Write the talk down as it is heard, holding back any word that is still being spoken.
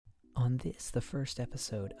On this, the first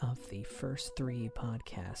episode of the First Three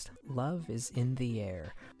podcast, Love is in the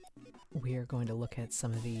Air. We are going to look at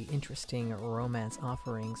some of the interesting romance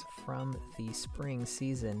offerings from the spring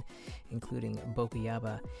season, including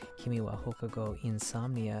Bokuyaba, Kimi wa Hokugo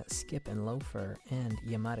Insomnia, Skip and Loafer, and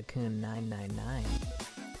Yamada-kun 999.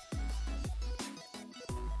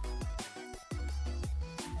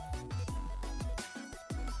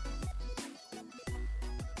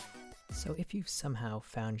 So if you've somehow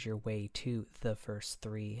found your way to the First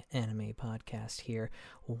Three anime podcast here,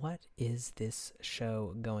 what is this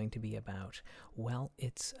show going to be about? Well,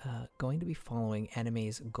 it's going to be following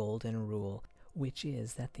anime's golden rule, which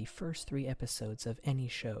is that the first 3 episodes of any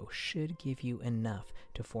show should give you enough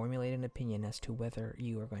to formulate an opinion as to whether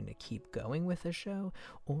you are going to keep going with the show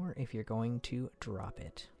or if you're going to drop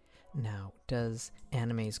it. Now, does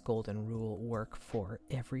anime's golden rule work for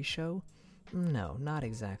every show? No, not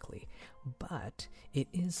exactly, but it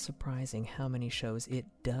is surprising how many shows it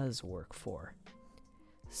does work for.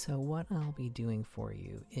 So what I'll be doing for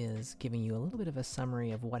you is giving you a little bit of a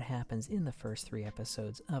summary of what happens in the first 3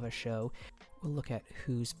 episodes of a show. We'll look at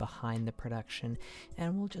who's behind the production,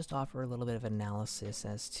 and we'll just offer a little bit of analysis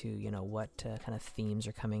as to, what kind of themes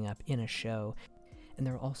are coming up in a show. And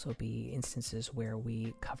there will also be instances where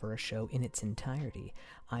we cover a show in its entirety.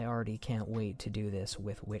 I already can't wait to do this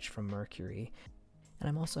with Witch from Mercury. And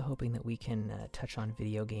I'm also hoping that we can touch on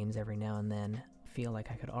video games every now and then. Feel like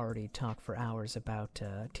I could already talk for hours about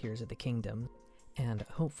Tears of the Kingdom. And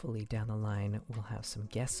hopefully down the line we'll have some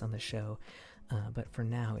guests on the show. But for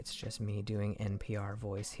now it's just me doing NPR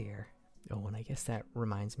voice here. Oh, and I guess that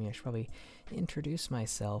reminds me, I should probably introduce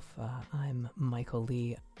myself. I'm Michael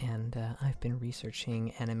Lee, and I've been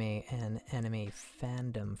researching anime and anime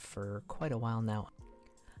fandom for quite a while now.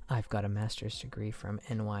 I've got a master's degree from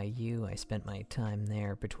NYU. I spent my time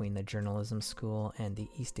there between the journalism school and the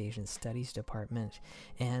East Asian Studies department,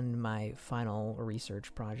 and my final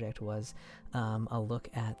research project was a look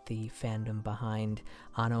at the fandom behind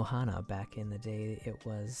Anohana. Back in the day, it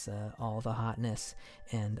was all the hotness,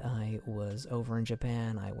 and I was over in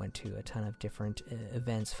Japan. I went to a ton of different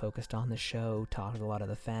events focused on the show, talked to a lot of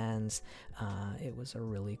the fans. It was a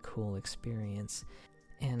really cool experience.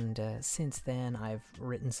 And since then, I've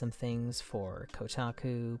written some things for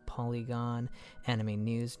Kotaku, Polygon, Anime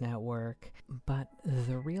News Network, but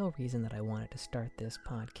the real reason that I wanted to start this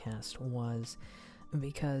podcast was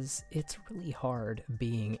because it's really hard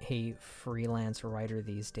being a freelance writer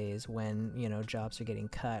these days when, jobs are getting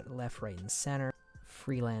cut left, right, and center.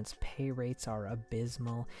 Freelance pay rates are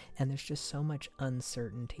abysmal, and there's just so much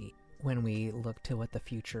uncertainty when we look to what the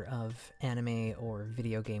future of anime or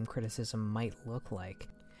video game criticism might look like.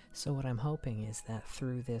 So what I'm hoping is that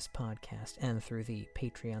through this podcast and through the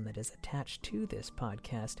Patreon that is attached to this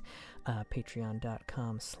podcast,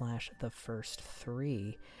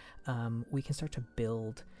 patreon.com/thefirst3, we can start to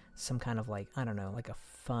build some kind of like a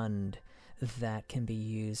fund that can be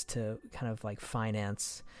used to kind of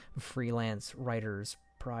finance freelance writers'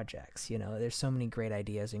 projects. There's so many great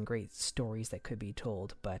ideas and great stories that could be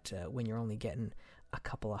told, but when you're only getting a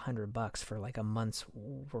couple of $100 for a month's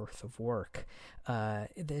worth of work,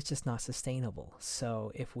 it's just not sustainable.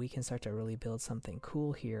 So if we can start to really build something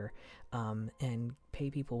cool here, and pay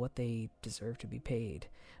people what they deserve to be paid,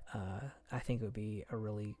 I think it would be a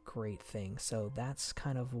really great thing. So that's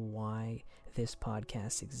kind of why this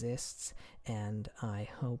podcast exists, and I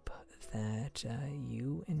hope that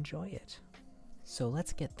you enjoy it. So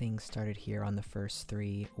let's get things started here on the First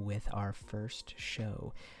Three with our first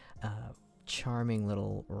show. Charming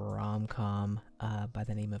little rom-com by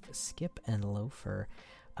the name of Skip and Loafer,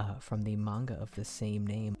 from the manga of the same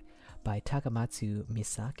name by Takamatsu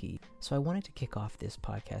Misaki. So I wanted to kick off this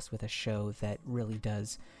podcast with a show that really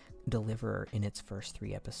does deliver in its first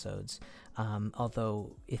 3 episodes.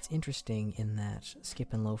 Although it's interesting in that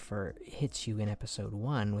Skip and Loafer hits you in episode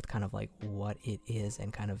 1 with kind of what it is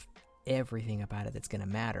and kind of everything about it that's going to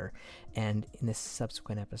matter, and in the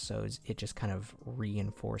subsequent episodes it just kind of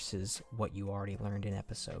reinforces what you already learned in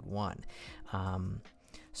episode 1.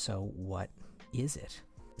 So what is it?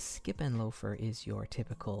 Skip and Loafer is your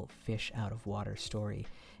typical fish out of water story,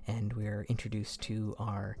 and we're introduced to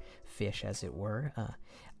our fish, as it were,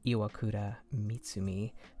 Iwakura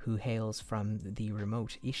Mitsumi, who hails from the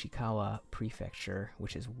remote Ishikawa prefecture,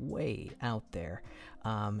 which is way out there,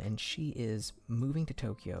 and she is moving to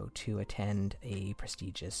Tokyo to attend a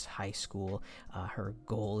prestigious high school. Her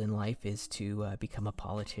goal in life is to become a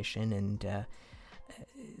politician, and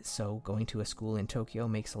so going to a school in Tokyo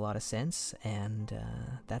makes a lot of sense, and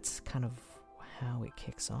that's kind of how it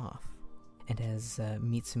kicks off. And as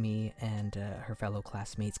Mitsumi and her fellow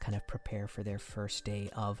classmates kind of prepare for their first day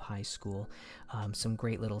of high school, some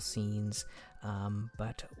great little scenes,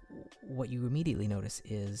 but what you immediately notice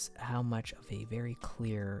is how much of a very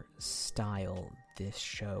clear style this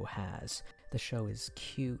show has. The show is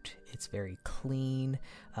cute, it's very clean,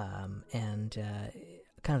 and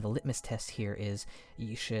kind of the litmus test here is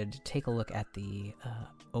you should take a look at the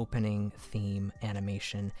opening theme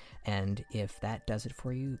animation, and if that does it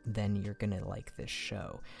for you, then you're gonna like this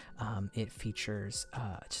show. It features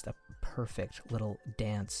just a perfect little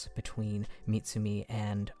dance between Mitsumi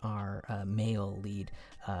and our male lead,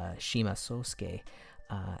 Shima Sosuke,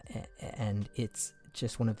 and it's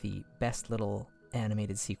just one of the best little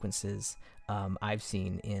animated sequences I've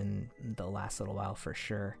seen in the last little while for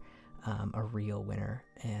sure. A real winner,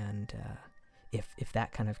 and if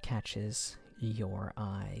that kind of catches your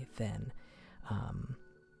eye, then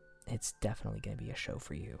it's definitely going to be a show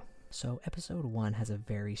for you. So episode 1 has a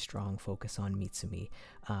very strong focus on Mitsumi.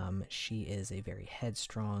 She is a very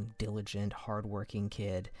headstrong, diligent, hardworking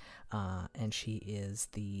kid, and she is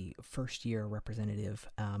the first-year representative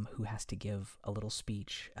who has to give a little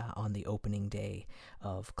speech on the opening day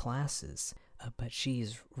of classes. But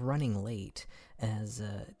she's running late as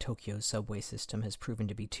Tokyo's subway system has proven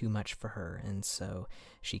to be too much for her, and so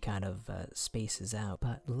she kind of spaces out.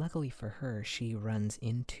 But luckily for her, she runs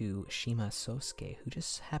into Shima Sosuke, who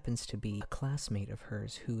just happens to be a classmate of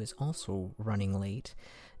hers who is also running late,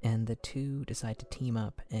 and the two decide to team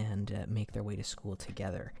up and make their way to school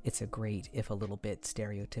together. It's a great, if a little bit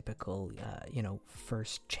stereotypical,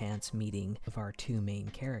 first chance meeting of our two main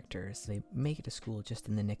characters. They make it to school just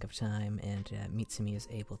in the nick of time, and Mitsumi is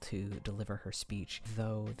able to deliver her speech,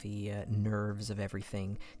 though the nerves of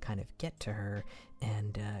everything kind of get to her,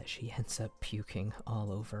 and she ends up puking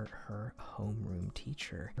all over her homeroom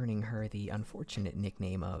teacher, earning her the unfortunate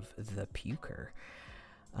nickname of the Puker.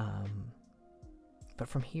 But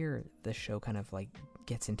from here, the show kind of like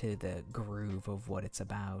gets into the groove of what it's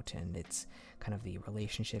about, and it's kind of the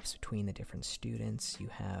relationships between the different students. You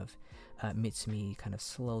have Mitsumi kind of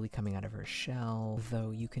slowly coming out of her shell, though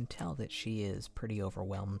you can tell that she is pretty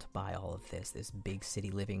overwhelmed by all of this big city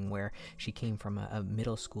living, where she came from a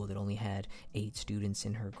middle school that only had 8 students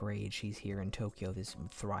in her grade. She's here in Tokyo, this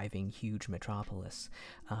thriving, huge metropolis.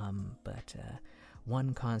 But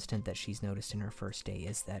one constant that she's noticed in her first day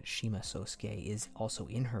is that Shima Sosuke is also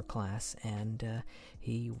in her class, and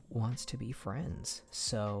he wants to be friends.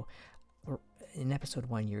 So in episode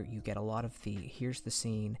 1, you get a lot of here's the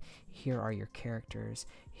scene, here are your characters,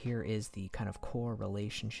 here is the kind of core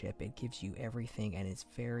relationship. It gives you everything, and it's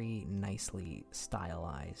very nicely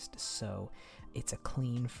stylized. So it's a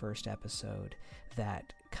clean first episode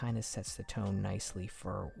that kind of sets the tone nicely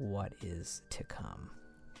for what is to come.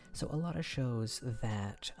 So a lot of shows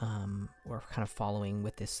that we're kind of following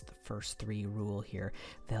with this first 3 rule here,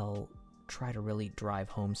 they'll try to really drive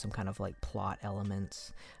home some kind of like plot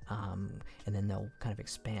elements, and then they'll kind of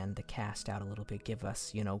expand the cast out a little bit, give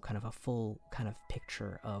us, kind of a full kind of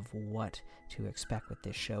picture of what to expect with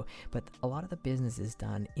this show. But a lot of the business is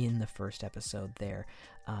done in the first episode there.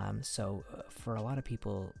 So for a lot of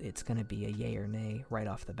people, it's going to be a yay or nay right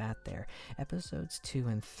off the bat there. Episodes 2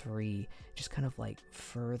 and 3 just kind of like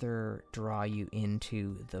further draw you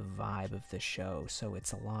into the vibe of the show. So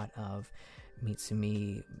it's a lot of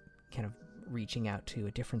Mitsumi kind of reaching out to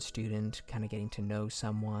a different student, kind of getting to know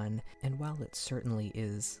someone. And while it certainly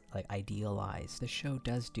is like idealized, the show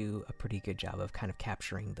does do a pretty good job of kind of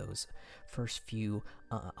capturing those first few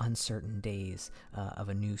uncertain days of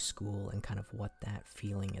a new school and kind of what that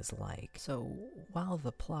feeling is like. So while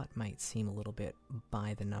the plot might seem a little bit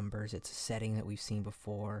by the numbers, it's a setting that we've seen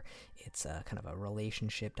before, it's a kind of a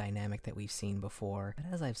relationship dynamic that we've seen before.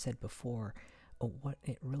 But as I've said before, what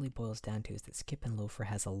it really boils down to is that Skip and Loafer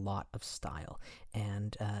has a lot of style,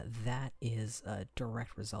 and that is a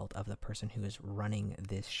direct result of the person who is running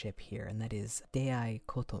this ship here, and that is Dei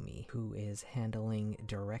Kotomi, who is handling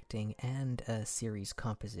directing and series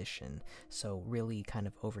composition, so really kind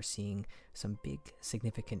of overseeing some big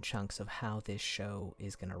significant chunks of how this show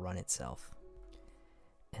is going to run itself.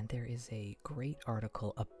 And there is a great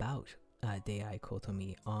article about Dei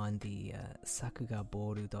Kotomi on the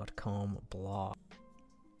sakugaboru.com blog,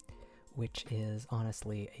 which is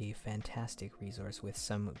honestly a fantastic resource with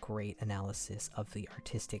some great analysis of the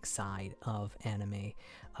artistic side of anime.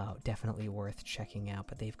 Definitely worth checking out,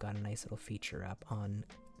 but they've got a nice little feature up on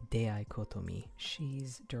Dei Kotomi.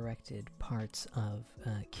 She's directed parts of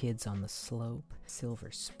Kids on the Slope,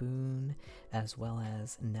 Silver Spoon, as well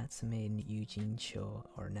as Natsume Yujincho,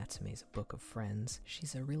 or Natsume's Book of Friends.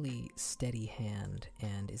 She's a really steady hand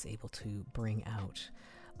and is able to bring out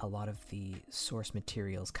a lot of the source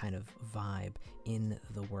materials kind of vibe in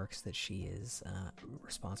the works that she is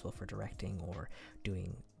responsible for directing or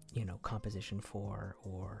doing, composition for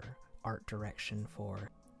or art direction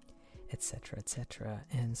for, etc., etc.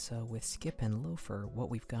 And so with Skip and Loafer, what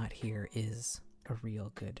we've got here is a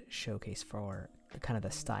real good showcase for kind of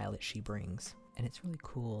the style that she brings. And it's really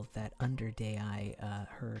cool that under Dei,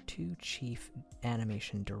 her two chief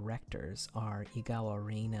animation directors are Igawa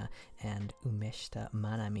Reina and Umeshita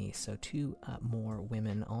Manami, so two more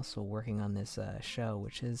women also working on this show,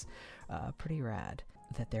 which is pretty rad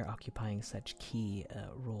that they're occupying such key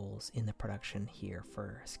roles in the production here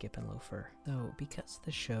for Skip and Loafer. So because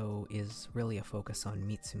the show is really a focus on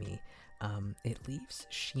Mitsumi, it leaves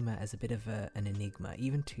Shima as a bit of an enigma,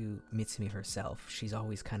 even to Mitsumi herself. She's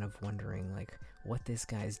always kind of wondering, like, what this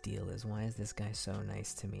guy's deal is. Why is this guy so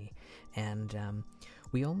nice to me? And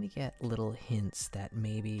we only get little hints that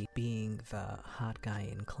maybe being the hot guy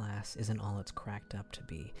in class isn't all it's cracked up to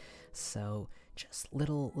be. So just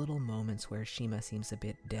little moments where Shima seems a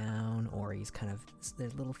bit down, or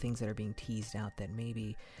there's little things that are being teased out that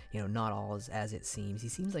maybe, not all is as it seems. He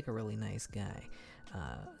seems like a really nice guy.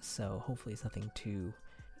 So hopefully it's nothing too,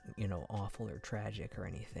 awful or tragic or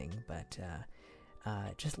anything, but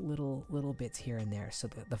just little bits here and there. So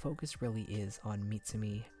the focus really is on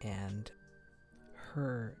Mitsumi and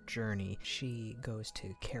her journey. She goes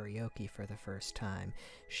to karaoke for the first time.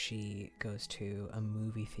 She goes to a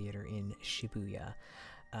movie theater in Shibuya.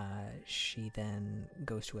 She then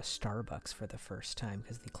goes to a Starbucks for the first time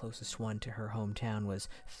because the closest one to her hometown was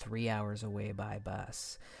 3 hours away by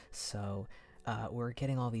bus. So we're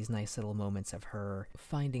getting all these nice little moments of her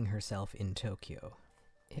finding herself in Tokyo.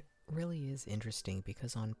 It really is interesting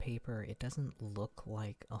because on paper it doesn't look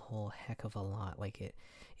like a whole heck of a lot. Like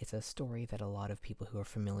it's a story that a lot of people who are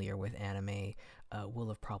familiar with anime will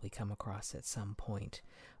have probably come across at some point.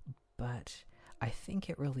 But I think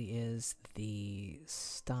it really is the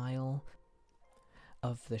style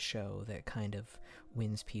of the show that kind of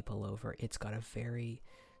wins people over. It's got a very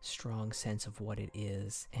strong sense of what it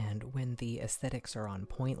is, and when the aesthetics are on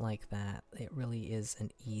point like that, it really is an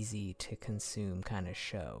easy to consume kind of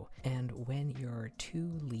show. And when your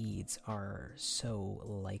two leads are so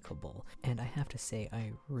likable, and I have to say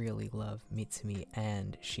I really love Mitsumi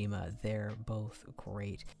and Shima, they're both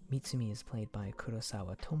great. Mitsumi is played by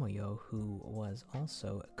Kurosawa Tomoyo, who was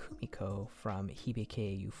also Kumiko from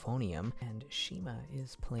Hibike Euphonium, and Shima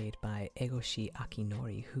is played by Egoshi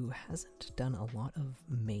Akinori, who hasn't done a lot of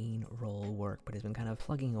main role work, but has been kind of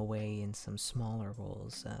plugging away in some smaller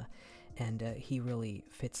roles, and he really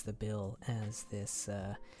fits the bill as this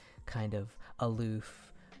kind of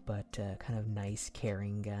aloof but kind of nice,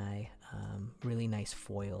 caring guy. Really nice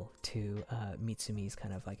foil to Mitsumi's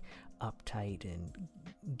kind of like uptight and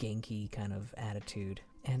Genki kind of attitude.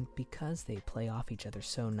 And because they play off each other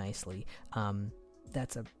so nicely,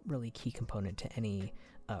 that's a really key component to any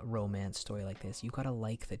romance story like this. You gotta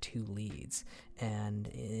like the two leads, and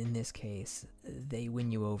in this case, they win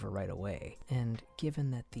you over right away. And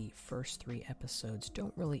given that the first 3 episodes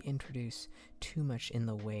don't really introduce too much in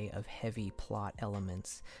the way of heavy plot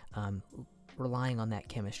elements, relying on that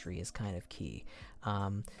chemistry is kind of key.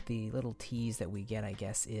 The little tease that we get, I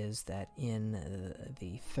guess, is that in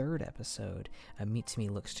the 3rd episode,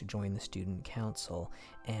 Mitsumi looks to join the student council,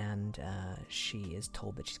 and she is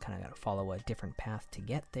told that she's kind of got to follow a different path to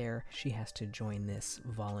get there. She has to join this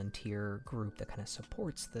volunteer group that kind of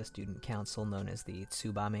supports the student council, known as the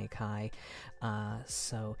Tsubame Kai.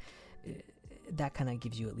 So that kind of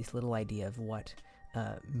gives you at least a little idea of what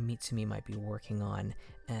Mitsumi might be working on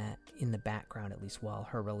in the background, at least while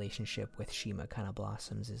her relationship with Shima kind of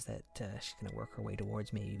blossoms, is that she's going to work her way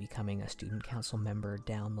towards maybe becoming a student council member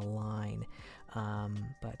down the line.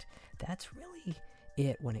 But that's really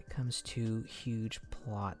it when it comes to huge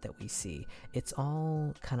plot that we see. It's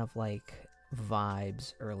all kind of like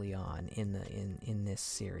vibes early on in this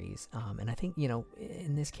series, and I think,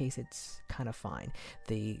 in this case it's kind of fine.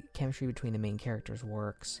 The chemistry between the main characters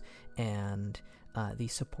works, and the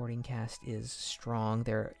supporting cast is strong.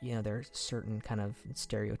 There's certain kind of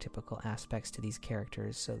stereotypical aspects to these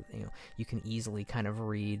characters, so you can easily kind of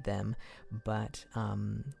read them, but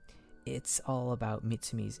it's all about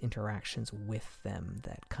Mitsumi's interactions with them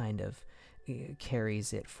that kind of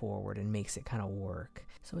carries it forward and makes it kind of work.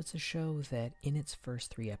 So it's a show that in its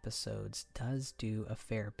first 3 episodes does do a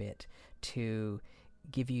fair bit to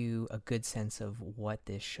give you a good sense of what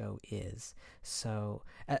this show is. So,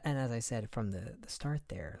 and as I said from the start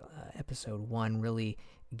there, episode 1 really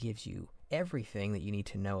gives you everything that you need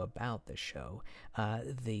to know about the show.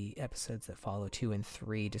 The episodes that follow 2 and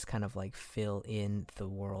 3 just kind of like fill in the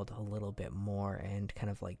world a little bit more and kind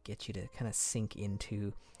of like get you to kind of sink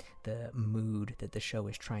into the mood that the show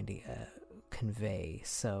is trying to convey.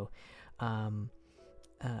 So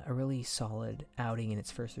a really solid outing in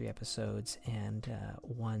its first 3 episodes, and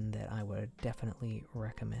one that I would definitely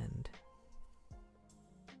recommend.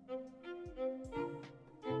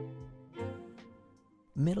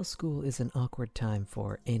 Middle school is an awkward time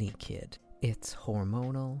for any kid. It's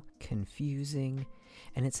hormonal, confusing,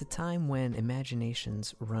 and it's a time when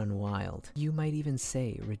imaginations run wild. You might even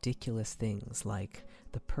say ridiculous things like,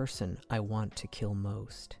 "The person I want to kill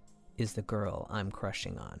most is the girl I'm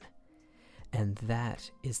crushing on." And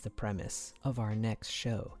that is the premise of our next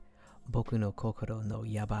show, Boku no Kokoro no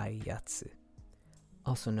Yabai Yatsu,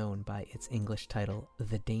 also known by its English title,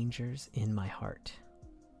 The Dangers in My Heart.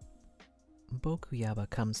 Bokuyaba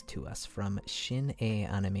comes to us from Shin-Ei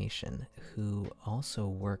Animation, who also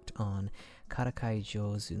worked on Karakai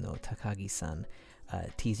Jouzu no Takagi-san,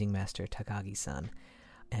 Teasing Master Takagi-san,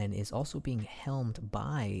 and is also being helmed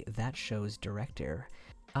by that show's director,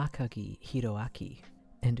 Akagi Hiroaki.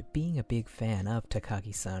 And being a big fan of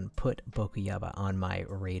Takagi-san put Bokuyaba on my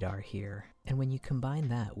radar here. And when you combine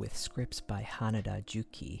that with scripts by Hanada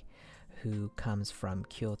Juki, who comes from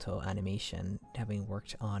Kyoto Animation, having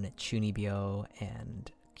worked on Chunibyo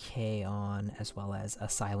and K-On, as well as A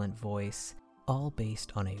Silent Voice, all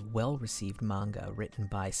based on a well-received manga written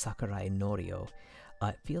by Sakurai Norio,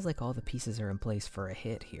 it feels like all the pieces are in place for a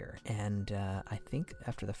hit here. And I think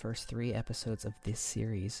after the first 3 episodes of this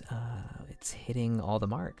series, it's hitting all the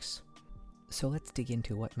marks. So let's dig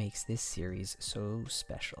into what makes this series so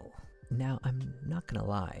special. Now, I'm not gonna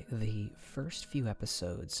lie, the first few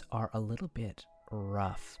episodes are a little bit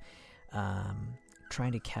rough,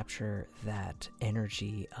 trying to capture that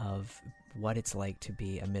energy of what it's like to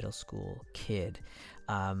be a middle school kid.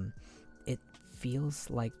 It feels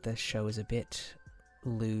like the show is a bit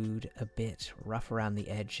lewd, a bit rough around the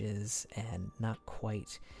edges, and not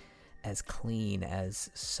quite as clean as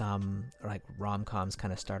some like rom-coms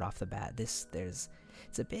kind of start off the bat. It's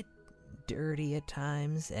a bit dirty at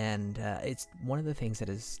times, and it's one of the things that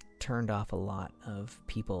has turned off a lot of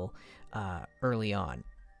people early on.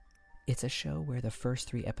 It's a show where the first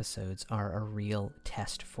 3 episodes are a real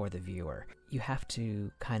test for the viewer. You have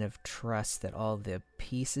to kind of trust that all the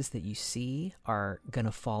pieces that you see are going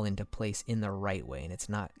to fall into place in the right way, and it's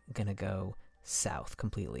not going to go south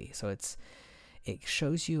completely. So it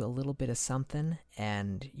shows you a little bit of something,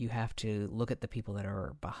 and you have to look at the people that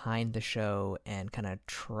are behind the show and kind of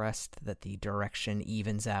trust that the direction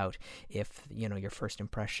evens out if, your first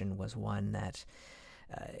impression was one that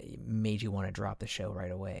made you want to drop the show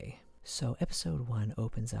right away. So episode 1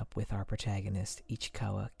 opens up with our protagonist,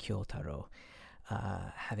 Ichikawa Kyotaro,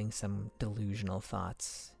 having some delusional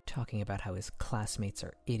thoughts, talking about how his classmates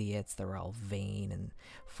are idiots, they're all vain and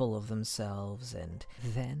full of themselves, and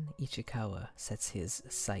then Ichikawa sets his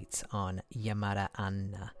sights on Yamada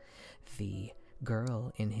Anna, the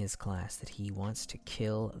girl in his class that he wants to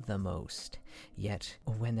kill the most. Yet,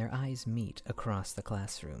 when their eyes meet across the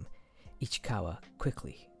classroom, Ichikawa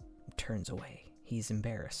quickly turns away. He's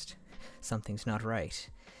embarrassed. Something's not right.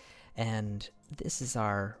 And this is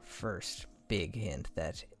our first big hint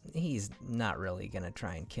that he's not really going to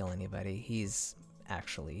try and kill anybody. He's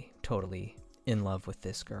actually totally in love with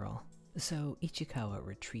this girl. So Ichikawa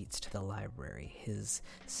retreats to the library, his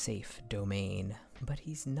safe domain, but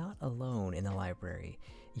he's not alone in the library.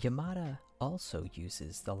 Yamada also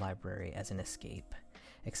uses the library as an escape,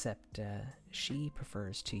 except she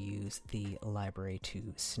prefers to use the library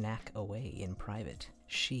to snack away in private.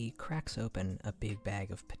 She cracks open a big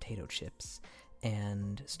bag of potato chips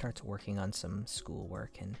and starts working on some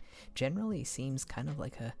schoolwork, and generally seems kind of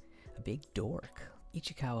like a big dork.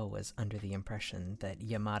 Ichikawa was under the impression that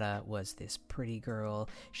Yamada was this pretty girl,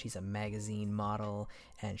 she's a magazine model,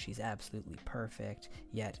 and she's absolutely perfect,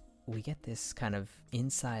 yet we get this kind of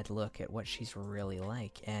inside look at what she's really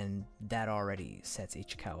like, and that already sets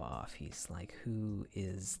Ichikawa off. He's like, who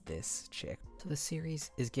is this chick? So the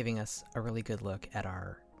series is giving us a really good look at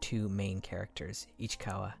our 2 main characters,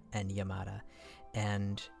 Ichikawa and Yamada,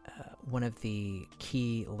 and one of the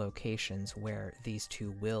key locations where these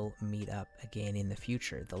 2 will meet up again in the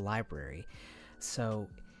future, the library. So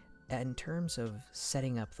in terms of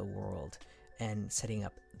setting up the world and setting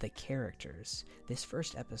up the characters, this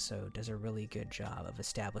first episode does a really good job of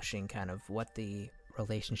establishing kind of what the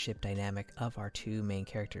relationship dynamic of our 2 main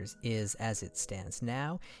characters is as it stands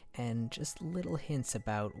now, and just little hints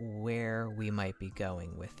about where we might be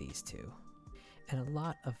going with these 2. And a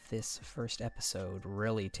lot of this first episode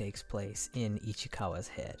really takes place in Ichikawa's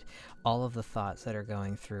head. All of the thoughts that are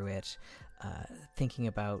going through it, thinking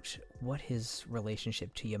about what his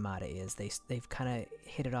relationship to Yamada is. They've kind of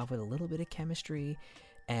hit it off with a little bit of chemistry,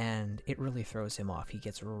 and it really throws him off. He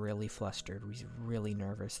gets really flustered. He's really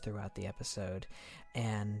nervous throughout the episode,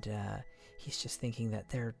 and he's just thinking that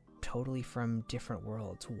they're totally from different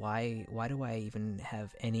worlds. Why do I even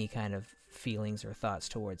have any kind of feelings or thoughts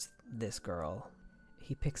towards this girl?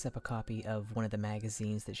 He picks up a copy of one of the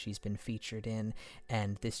magazines that she's been featured in,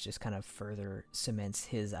 and this just kind of further cements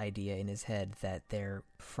his idea in his head that they're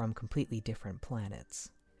from completely different planets.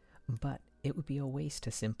 But it would be a waste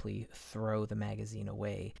to simply throw the magazine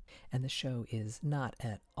away, and the show is not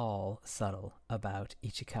at all subtle about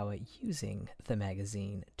Ichikawa using the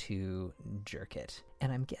magazine to jerk it.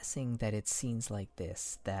 And I'm guessing that it's scenes like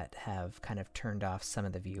this that have kind of turned off some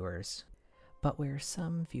of the viewers. But where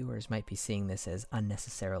some viewers might be seeing this as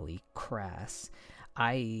unnecessarily crass,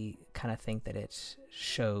 I kind of think that it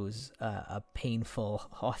shows a painful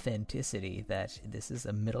authenticity that this is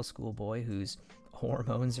a middle school boy whose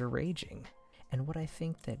hormones are raging. And what I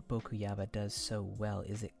think that Bokuyaba does so well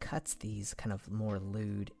is it cuts these kind of more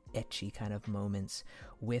lewd, ecchi kind of moments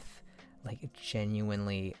with like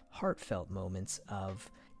genuinely heartfelt moments of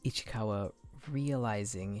Ichikawa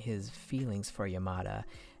realizing his feelings for Yamada,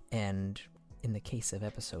 and in the case of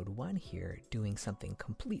episode 1 here, doing something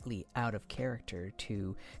completely out of character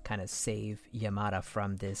to kind of save Yamada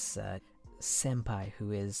from this senpai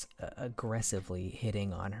who is aggressively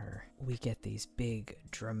hitting on her. We get these big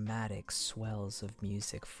dramatic swells of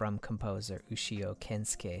music from composer Ushio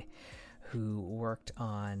Kensuke, who worked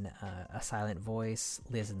on A Silent Voice,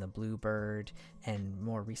 Liz and the Bluebird, and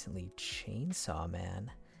more recently Chainsaw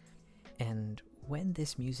Man. And when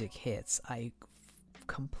this music hits, I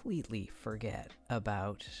completely forget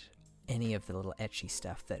about any of the little ecchi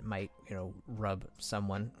stuff that might, rub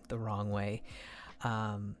someone the wrong way.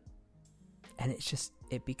 And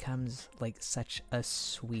it becomes like such a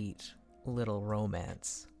sweet little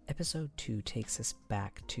romance. Episode 2 takes us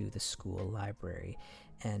back to the school library,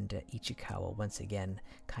 and Ichikawa once again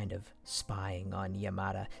kind of spying on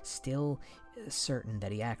Yamada, still certain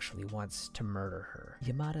that he actually wants to murder her.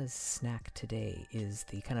 Yamada's snack today is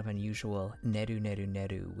the kind of unusual neru neru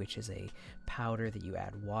neru, which is a powder that you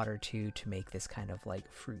add water to make this kind of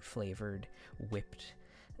like fruit-flavored whipped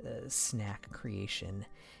snack creation.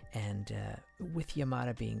 And with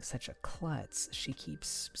Yamada being such a klutz, she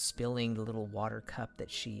keeps spilling the little water cup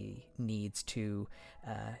that she needs to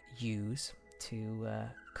use to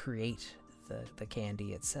create the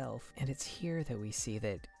candy itself. And it's here that we see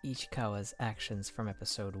that Ichikawa's actions from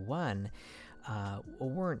episode 1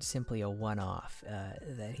 weren't simply a one-off,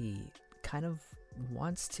 that he kind of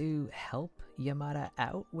wants to help Yamada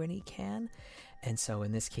out when he can. And so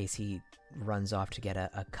in this case, he runs off to get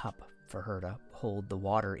a cup for her to hold the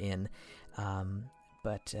water in,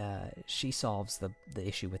 but she solves the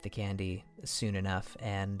issue with the candy soon enough,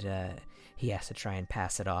 and he has to try and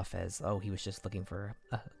pass it off as, oh, he was just looking for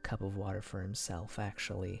a cup of water for himself,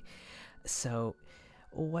 actually. So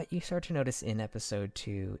what you start to notice in episode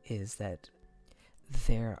 2 is that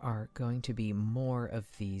there are going to be more of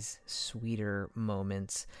these sweeter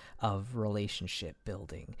moments of relationship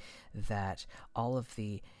building, that all of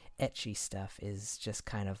the ecchi stuff is just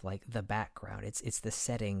kind of like the background. It's the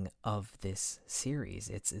setting of this series.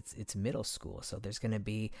 It's middle school, so there's going to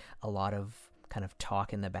be a lot of kind of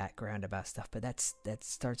talk in the background about stuff, but that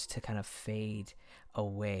starts to kind of fade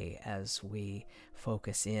away as we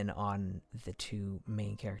focus in on the two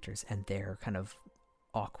main characters and their kind of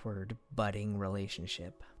awkward budding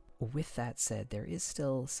relationship. With that said, there is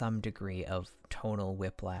still some degree of tonal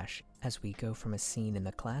whiplash as we go from a scene in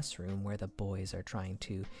the classroom where the boys are trying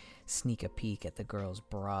to sneak a peek at the girls'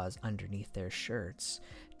 bras underneath their shirts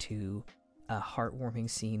to a heartwarming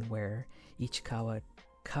scene where Ichikawa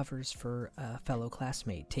covers for a fellow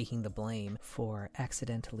classmate taking the blame for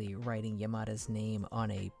accidentally writing Yamada's name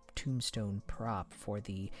on a tombstone prop for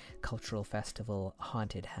the cultural festival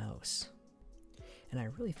Haunted House. And I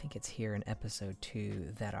really think it's here in episode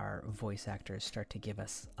 2 that our voice actors start to give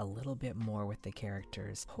us a little bit more with the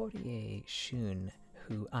characters. Horie Shun,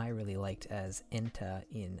 who I really liked as Enta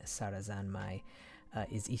in Sarazanmai,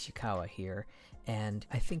 is Ichikawa here, and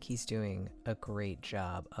I think he's doing a great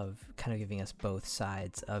job of kind of giving us both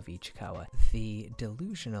sides of Ichikawa. The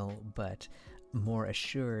delusional but more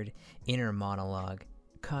assured inner monologue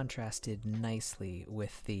contrasted nicely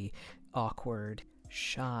with the awkward,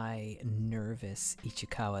 shy, nervous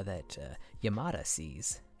Ichikawa that Yamada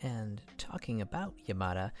sees. And talking about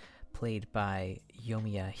Yamada, played by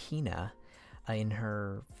Yomiya Hina, in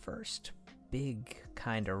her first big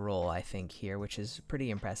kind of role, I think, here, which is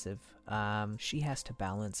pretty impressive. She has to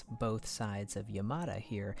balance both sides of Yamada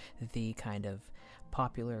here, the kind of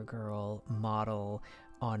popular girl model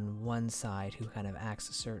on one side who kind of acts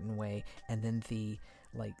a certain way, and then the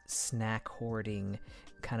like snack hoarding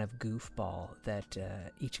kind of goofball that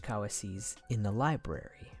Ichikawa sees in the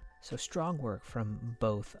library. So strong work from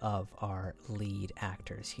both of our lead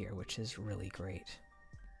actors here, which is really great.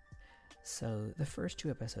 So the first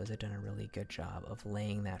 2 episodes have done a really good job of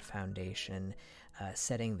laying that foundation,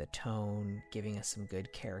 setting the tone, giving us some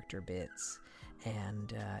good character bits,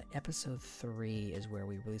 and episode 3 is where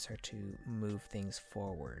we really start to move things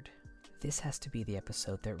forward. This has to be the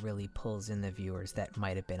episode that really pulls in the viewers that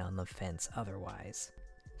might have been on the fence otherwise.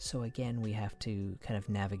 So again, we have to kind of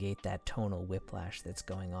navigate that tonal whiplash that's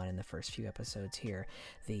going on in the first few episodes here.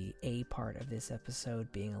 The A part of this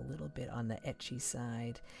episode being a little bit on the ecchi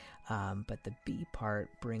side, but the B part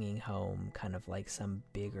bringing home kind of like some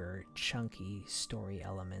bigger, chunky story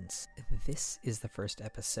elements. This is the first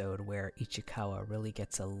episode where Ichikawa really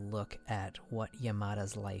gets a look at what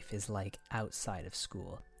Yamada's life is like outside of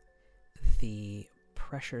school. The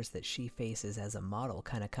pressures that she faces as a model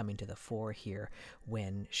kind of coming to the fore here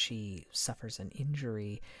when she suffers an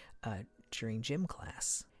injury during gym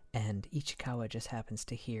class. And Ichikawa just happens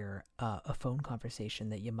to hear a phone conversation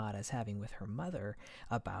that Yamada is having with her mother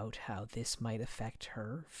about how this might affect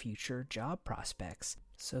her future job prospects.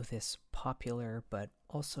 So this popular but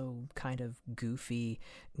also kind of goofy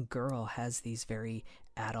girl has these very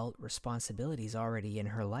adult responsibilities already in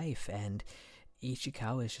her life, and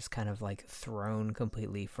Ichikawa is just kind of like thrown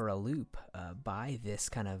completely for a loop by this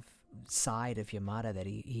kind of side of Yamada that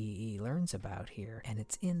he learns about here. And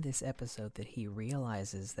it's in this episode that he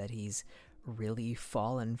realizes that he's really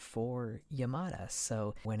fallen for Yamada.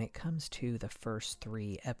 So when it comes to the first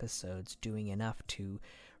 3 episodes doing enough to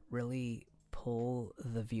really pull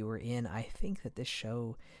the viewer in, I think that this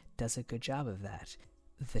show does a good job of that.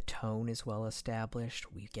 The tone is well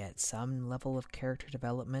established, we get some level of character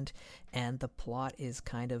development, and the plot is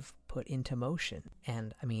kind of put into motion.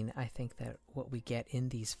 And I mean, I think that what we get in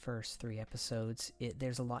these first 3 episodes,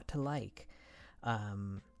 there's a lot to like.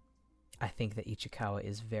 I think that Ichikawa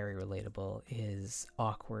is very relatable. His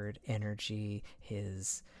awkward energy,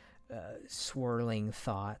 his swirling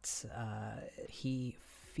thoughts, he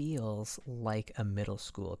feels like a middle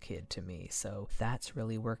school kid to me, so that's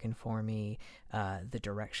really working for me. The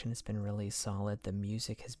direction has been really solid, the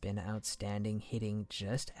music has been outstanding, hitting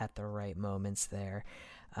just at the right moments there.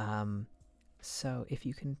 So if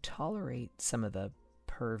you can tolerate some of the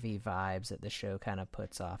pervy vibes that the show kind of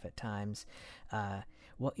puts off at times,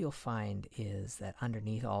 what you'll find is that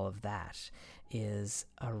underneath all of that is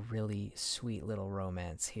a really sweet little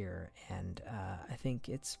romance here, and I think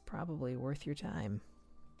it's probably worth your time.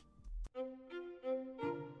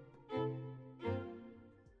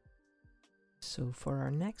 So for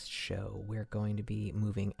our next show, we're going to be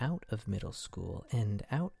moving out of middle school and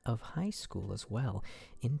out of high school as well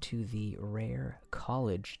into the rare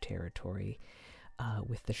college territory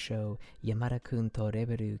with the show Yamada-kun to Level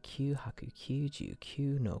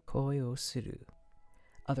 999 no Koi o Suru,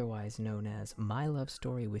 otherwise known as My Love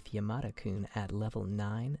Story with Yamada-kun at Level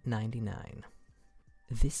 999.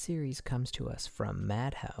 This series comes to us from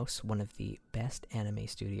Madhouse, one of the best anime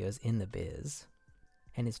studios in the biz,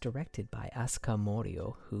 and is directed by Asuka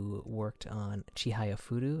Morio, who worked on Chihaya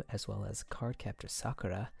Furu as well as Cardcaptor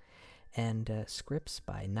Sakura, and scripts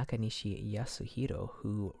by Nakanishi Yasuhiro,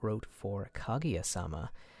 who wrote for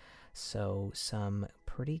Kaguya-sama, so some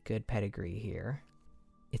pretty good pedigree here.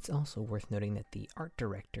 It's also worth noting that the art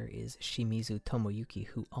director is Shimizu Tomoyuki,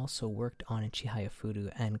 who also worked on Chihaya Furu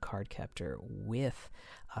and Cardcaptor with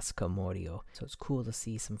Asuka Morio. So it's cool to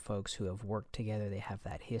see some folks who have worked together. They have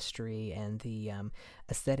that history, and the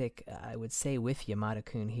aesthetic, I would say, with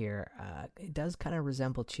Yamada-kun here, it does kind of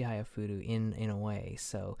resemble Chihaya Furu in a way.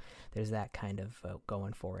 So there's that kind of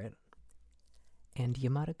going for it. And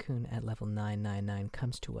Yamada-kun at Level 999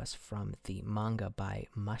 comes to us from the manga by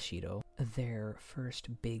Mashiro, their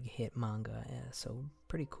first big hit manga, so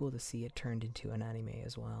pretty cool to see it turned into an anime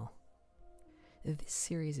as well. This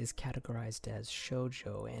series is categorized as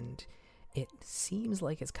shoujo, and it seems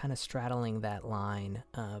like it's kind of straddling that line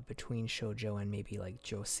between shoujo and maybe like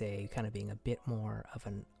josei, kind of being a bit more of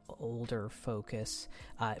an older focus.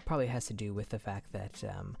 It probably has to do with the fact that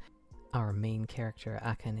our main character,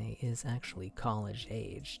 Akane, is actually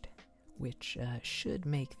college-aged, which should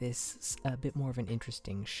make this a bit more of an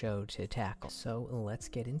interesting show to tackle. So let's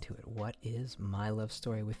get into it. What is My Love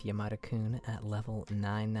Story with Yamada-kun at Level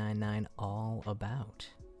 999 all about?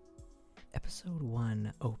 Episode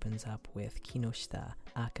 1 opens up with Kinoshita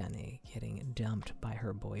Akane getting dumped by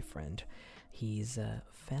her boyfriend. He's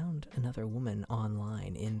found another woman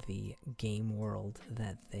online in the game world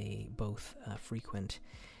that they both frequent,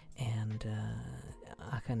 and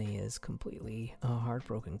Akane is completely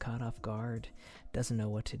heartbroken, caught off guard, doesn't know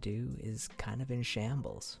what to do, is kind of in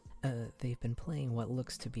shambles. They've been playing what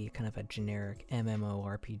looks to be kind of a generic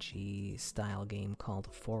MMORPG style game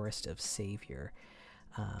called Forest of Savior.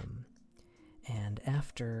 And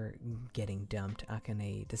after getting dumped,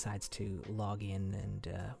 Akane decides to log in and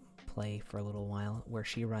play for a little while, where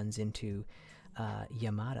she runs into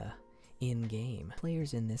Yamada in-game.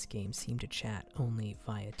 Players in this game seem to chat only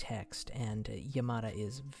via text, and Yamada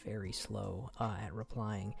is very slow at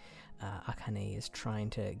replying. Akane is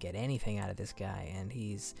trying to get anything out of this guy, and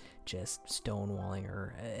he's just stonewalling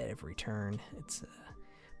her at every turn. It's a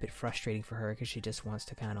bit frustrating for her because she just wants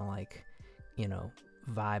to kind of like,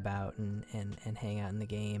 vibe out and hang out in the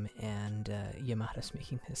game, and Yamada's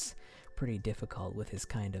making this pretty difficult with his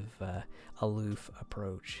kind of aloof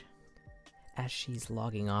approach. As she's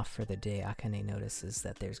logging off for the day, Akane notices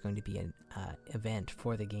that there's going to be an event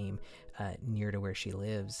for the game near to where she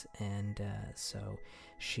lives, and so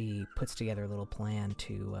she puts together a little plan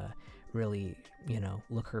to really,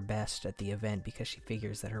 look her best at the event, because she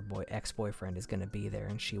figures that her ex-boyfriend is going to be there,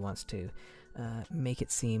 and she wants to make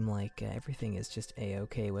it seem like everything is just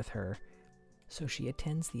a-okay with her. So she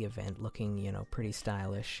attends the event looking, pretty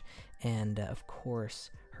stylish, and of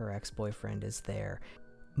course her ex-boyfriend is there.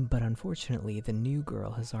 But unfortunately, the new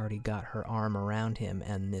girl has already got her arm around him,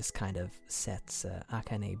 and this kind of sets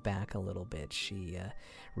Akane back a little bit. She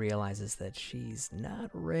realizes that she's not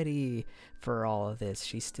ready for all of this.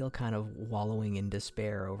 She's still kind of wallowing in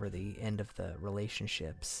despair over the end of the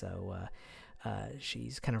relationship, so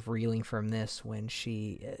she's kind of reeling from this when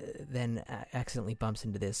she then accidentally bumps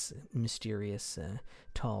into this mysterious,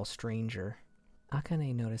 tall stranger.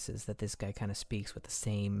 Akane notices that this guy kind of speaks with the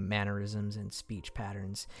same mannerisms and speech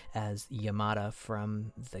patterns as Yamada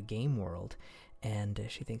from the game world, and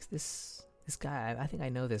she thinks, this guy, I think I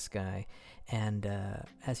know this guy. And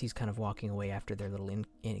as he's kind of walking away after their little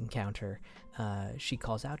encounter, she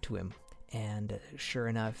calls out to him, and sure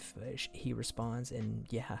enough, he responds, and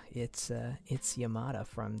yeah, it's Yamada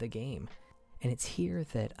from the game. And it's here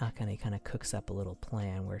that Akane kind of cooks up a little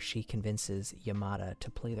plan where she convinces Yamada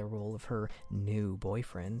to play the role of her new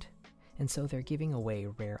boyfriend. And so they're giving away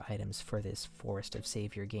rare items for this Forest of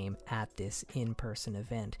Savior game at this in-person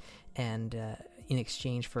event. And in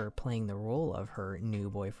exchange for playing the role of her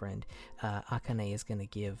new boyfriend, Akane is going to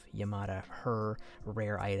give Yamada her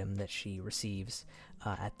rare item that she receives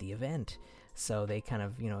at the event. So they kind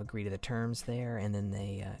of, agree to the terms there, and then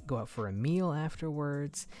they go out for a meal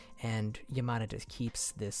afterwards, and Yamada just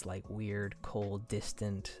keeps this, weird, cold,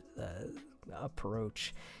 distant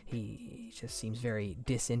approach. He just seems very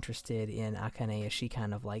disinterested in Akane as she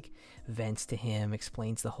kind of, vents to him,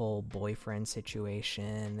 explains the whole boyfriend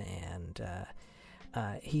situation,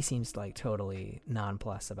 and he seems, totally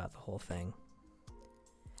nonplussed about the whole thing.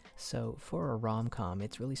 So for a rom-com,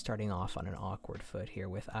 it's really starting off on an awkward foot here,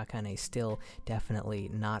 with Akane still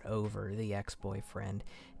definitely not over the ex-boyfriend,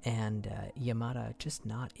 and Yamada just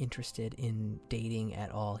not interested in dating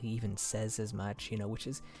at all. He even says as much, which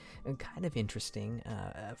is kind of interesting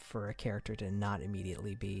for a character to not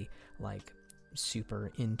immediately be,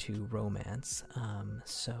 super into romance.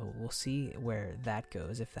 So we'll see where that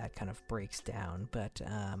goes, if that kind of breaks down, but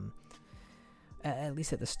at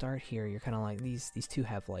least at the start here, you're kind of like, these two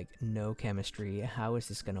have no chemistry. How is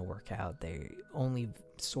this going to work out? They only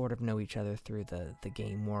sort of know each other through the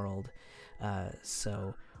game world.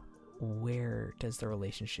 So where does the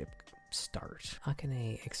relationship start?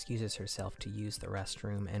 Akane excuses herself to use the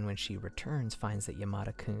restroom, and when she returns, finds that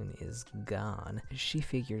Yamada-kun is gone. She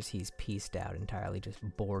figures he's pieced out entirely, just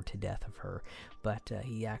bored to death of her, but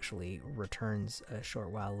he actually returns a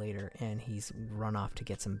short while later, and he's run off to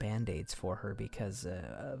get some band-aids for her because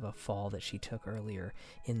of a fall that she took earlier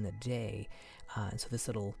in the day. And so this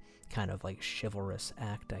little kind of chivalrous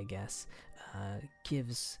act, I guess,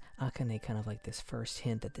 gives Akane kind of this first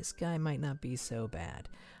hint that this guy might not be so bad.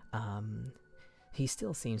 He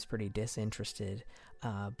still seems pretty disinterested,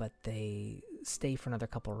 but they stay for another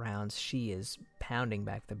couple rounds. She is pounding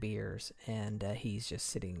back the beers, and he's just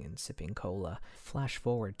sitting and sipping cola. Flash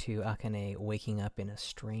forward to Akane waking up in a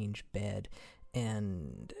strange bed,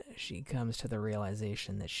 and she comes to the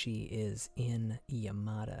realization that she is in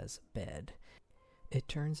Yamada's bed. It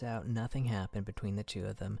turns out nothing happened between the two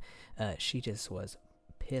of them. She just was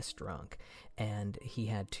piss drunk, and he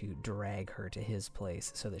had to drag her to his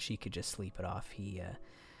place so that she could just sleep it off. He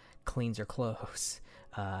cleans her clothes.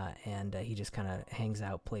 And he just kind of hangs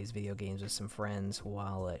out, plays video games with some friends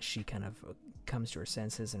while she kind of comes to her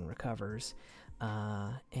senses and recovers.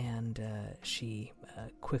 And she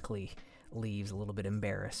quickly leaves a little bit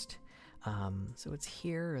embarrassed. So it's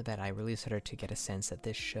here that I really started to get a sense that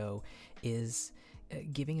this show is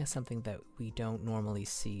giving us something that we don't normally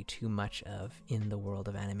see too much of in the world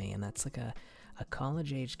of anime, and that's like a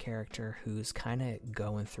college-age character who's kind of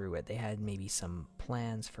going through it. They had maybe some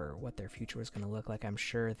plans for what their future was going to look like. I'm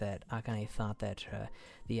sure that Akane thought that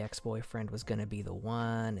the ex-boyfriend was going to be the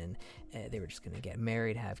one, and they were just going to get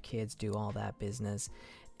married, have kids, do all that business.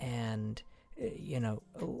 And,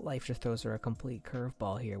 life just throws her a complete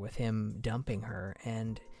curveball here with him dumping her.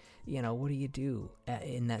 And, what do you do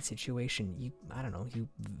in that situation? You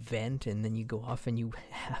vent, and then you go off and you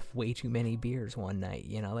have way too many beers one night.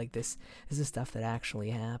 This is stuff that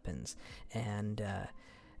actually happens. And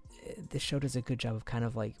this show does a good job of kind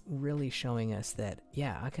of like really showing us that,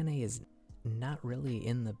 Akane is not really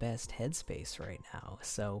in the best headspace right now.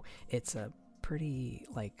 So it's a pretty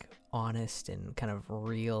like honest and kind of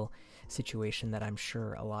real situation that I'm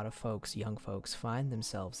sure a lot of folks, young folks, find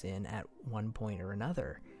themselves in at one point or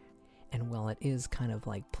another. And while it is kind of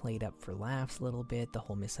like played up for laughs a little bit, the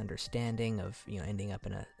whole misunderstanding of, ending up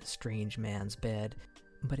in a strange man's bed,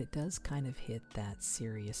 but it does kind of hit that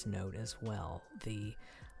serious note as well. The,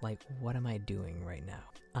 what am I doing right now?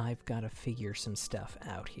 I've got to figure some stuff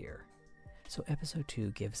out here. So episode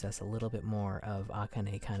 2 gives us a little bit more of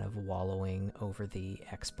Akane kind of wallowing over the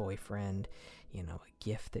ex-boyfriend, a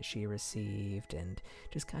gift that she received, and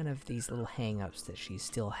just kind of these little hang-ups that she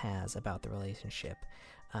still has about the relationship.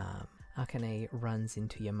 Akane runs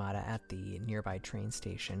into Yamada at the nearby train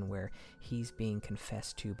station where he's being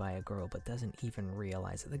confessed to by a girl but doesn't even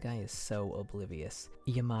realize it. The guy is so oblivious.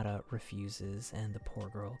 Yamada refuses and the poor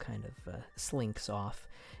girl kind of slinks off,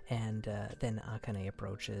 and then Akane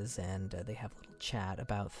approaches and they have a little chat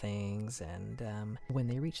about things, and when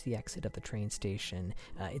they reach the exit of the train station,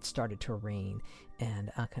 it started to rain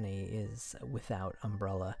and Akane is without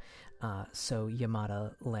umbrella. So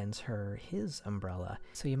Yamada lends her his umbrella.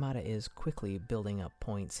 So Yamada is quickly building up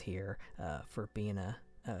points here for being an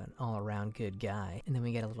all-around good guy. And then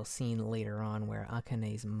we get a little scene later on where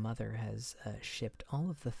Akane's mother has shipped all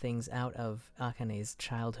of the things out of Akane's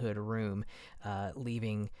childhood room,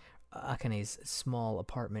 leaving Akane's small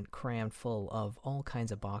apartment crammed full of all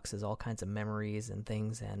kinds of boxes, all kinds of memories and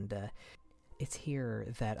things, and it's here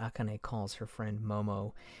that Akane calls her friend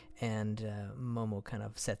Momo, and Momo kind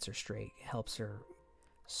of sets her straight, helps her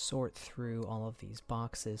sort through all of these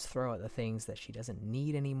boxes, throw out the things that she doesn't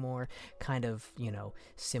need anymore. Kind of,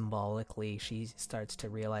 symbolically, she starts to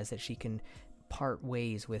realize that she can part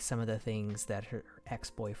ways with some of the things that her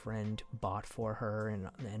ex-boyfriend bought for her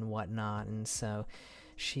and whatnot, and so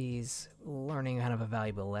she's learning kind of a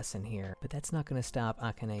valuable lesson here. But that's not going to stop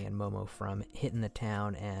Akane and Momo from hitting the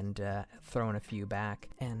town and throwing a few back.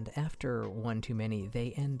 And after one too many,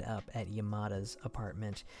 they end up at Yamada's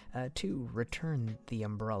apartment to return the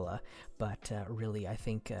umbrella. But really, I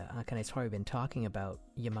think Akane's probably been talking about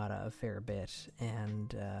Yamada a fair bit,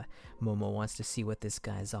 and Momo wants to see what this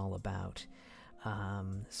guy's all about.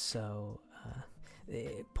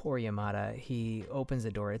 Poor Yamada, he opens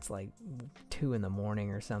the door, it's like 2 a.m.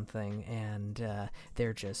 or something, and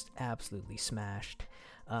they're just absolutely smashed.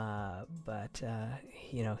 But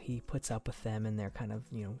he puts up with them and their kind of,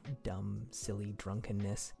 dumb, silly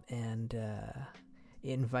drunkenness, and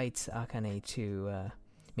invites Akane to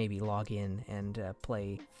maybe log in and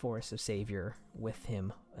play Forest of Savior with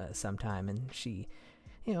him sometime, and she,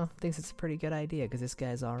 thinks it's a pretty good idea because this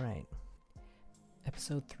guy's alright.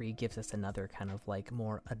 Episode 3 gives us another kind of like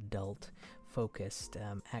more adult-focused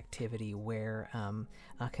activity where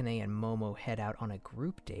Akane and Momo head out on a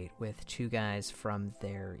group date with 2 guys from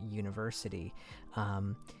their university.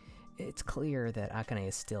 It's clear that Akane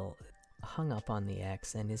is still hung up on the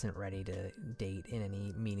ex and isn't ready to date in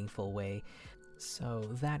any meaningful way, so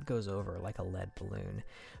that goes over like a lead balloon.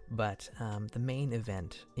 But the main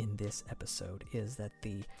event in this episode is that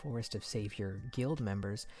the Forest of Savior guild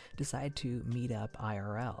members decide to meet up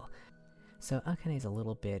IRL. So Akane's a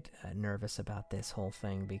little bit nervous about this whole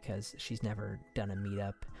thing because she's never done a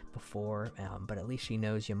meetup before, but at least she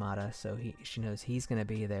knows Yamada, so she knows he's going to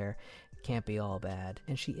be there. Can't be all bad.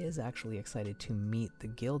 And she is actually excited to meet the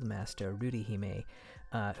guild master, Rurihime,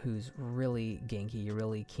 who's really genki,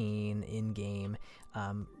 really keen in-game,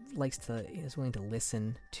 is willing to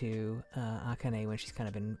listen to Akane when she's kind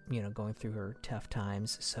of been, going through her tough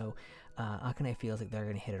times. So Akane feels like they're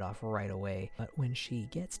going to hit it off right away, but when she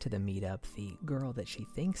gets to the meetup, the girl that she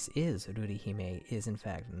thinks is Rurihime is in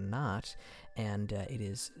fact not, and it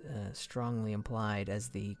is strongly implied as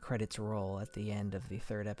the credits roll at the end of the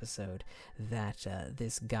third episode that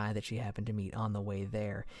this guy that she happened to meet on the way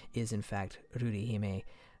there is in fact Rurihime,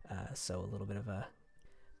 so a little bit of a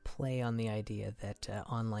play on the idea that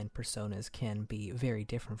online personas can be very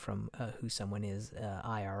different from who someone is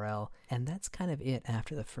IRL, and that's kind of it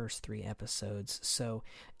after the first 3 episodes. So,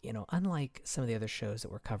 unlike some of the other shows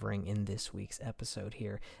that we're covering in this week's episode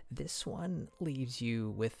here, this one leaves you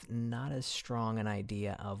with not as strong an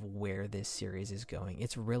idea of where this series is going.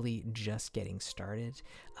 It's really just getting started.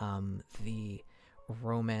 The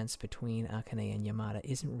romance between Akane and Yamada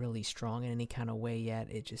isn't really strong in any kind of way yet.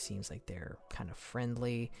 It just seems like they're kind of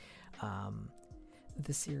friendly.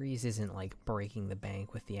 The series isn't like breaking the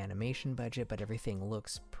bank with the animation budget, but everything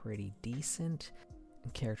looks pretty decent.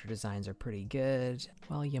 Character designs are pretty good,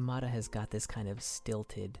 while Yamada has got this kind of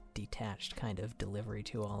stilted, detached kind of delivery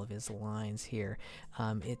to all of his lines here.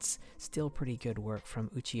 It's still pretty good work from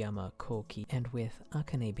Uchiyama Koki, and with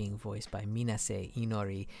Akane being voiced by Minase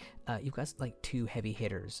Inori, you've got like 2 heavy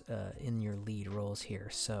hitters in your lead roles here,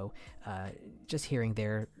 so just hearing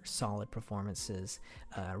their solid performances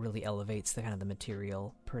really elevates the kind of the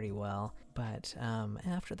material pretty well. But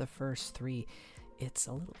after the first 3, it's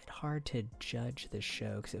a little bit hard to judge this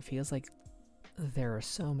show because it feels like there are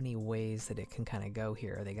so many ways that it can kind of go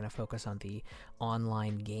here. Are they going to focus on the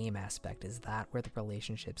online game aspect? Is that where the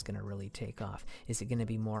relationship's going to really take off? Is it going to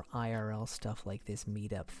be more IRL stuff like this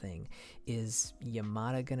meetup thing? Is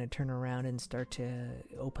Yamada going to turn around and start to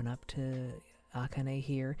open up to Akane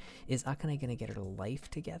here? Is Akane going to get her life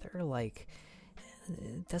together?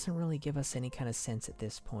 It doesn't really give us any kind of sense at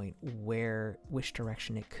this point which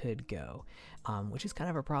direction it could go, which is kind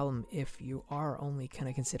of a problem if you are only kind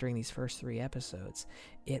of considering these first 3 episodes.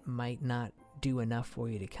 It might not do enough for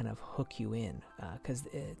you to kind of hook you in, because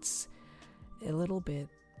it's a little bit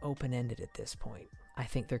open-ended at this point. I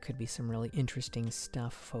think there could be some really interesting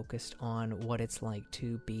stuff focused on what it's like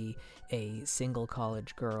to be a single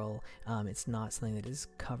college girl. It's not something that is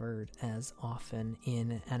covered as often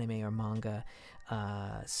in anime or manga,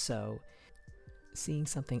 so seeing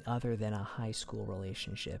something other than a high school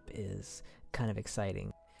relationship is kind of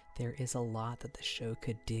exciting. There is a lot that the show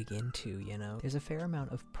could dig into, There's a fair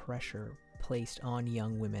amount of pressure placed on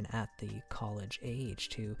young women at the college age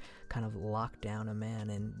to kind of lock down a man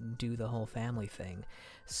and do the whole family thing.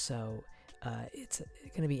 So it's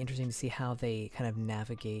going to be interesting to see how they kind of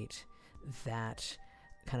navigate that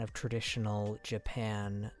kind of traditional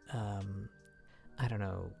Japan,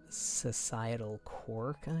 societal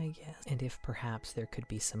quirk, I guess. And if perhaps there could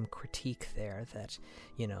be some critique there that,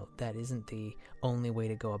 that isn't the only way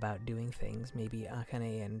to go about doing things. Maybe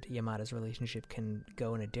Akane and Yamada's relationship can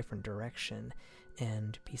go in a different direction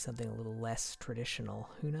and be something a little less traditional.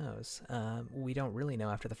 Who knows? We don't really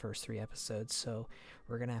know after the first 3 episodes, so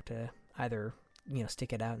we're going to have to either,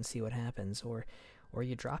 stick it out and see what happens, or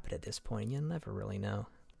you drop it at this point. You'll never really know.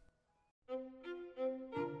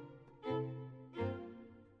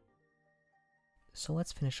 So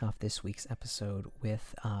let's finish off this week's episode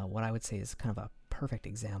with what I would say is kind of a perfect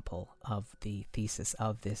example of the thesis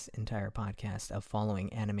of this entire podcast of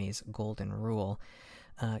following anime's golden rule.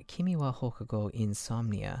 Kimi wa Hokugo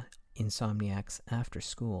Insomniacs After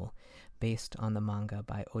School, based on the manga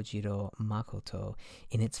by Ojiro Makoto,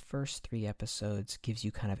 in its first 3 episodes gives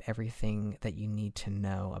you kind of everything that you need to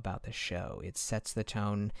know about the show. It sets the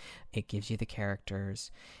tone, it gives you the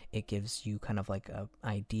characters, it gives you kind of like an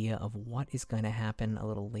idea of what is going to happen a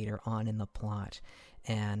little later on in the plot,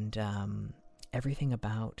 and everything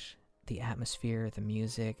about the atmosphere, the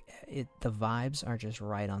music, the vibes are just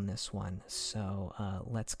right on this one. So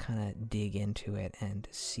let's kind of dig into it and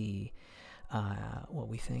see what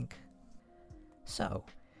we think. So,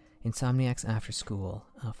 Insomniacs After School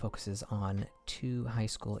focuses on 2 high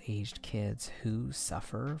school-aged kids who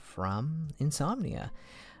suffer from insomnia.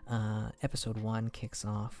 Episode 1 kicks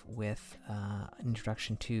off with an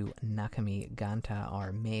introduction to Nakami Ganta,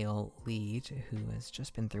 our male lead, who has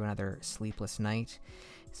just been through another sleepless night.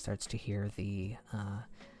 Starts to hear the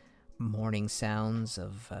morning sounds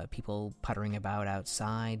of people puttering about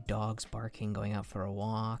outside, dogs barking, going out for a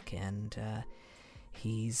walk, and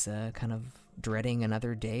he's kind of dreading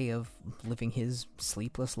another day of living his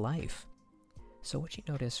sleepless life. So what you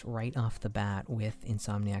notice right off the bat with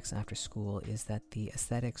Insomniacs After School is that the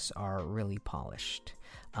aesthetics are really polished.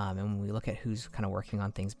 And when we look at who's kind of working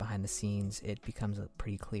on things behind the scenes, it becomes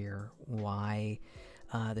pretty clear why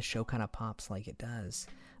the show kind of pops like it does.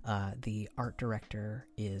 The art director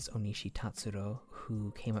is Onishi Tatsuro,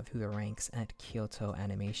 who came up through the ranks at Kyoto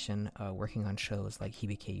Animation, working on shows like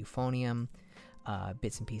Hibike Euphonium,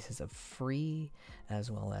 bits and pieces of Free, as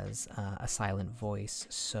well as A Silent Voice.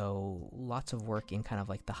 So lots of work in kind of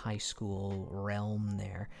like the high school realm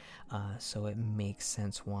there. So it makes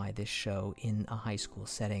sense why this show in a high school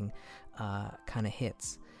setting kind of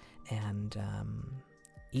hits. And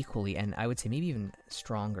equally, and I would say maybe even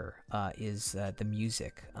stronger, is the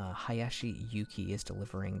music. Hayashi Yuki is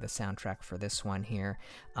delivering the soundtrack for this one here.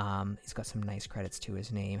 He's got some nice credits to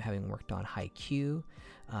his name, having worked on Haikyuu.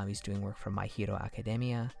 He's doing work for My Hero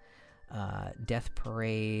Academia, Death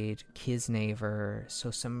Parade, Kiznaiver, so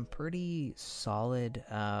some pretty solid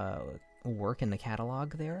work in the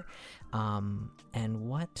catalog there. And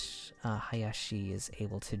what Hayashi is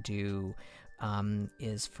able to do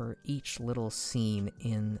is for each little scene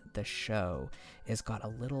in the show is got a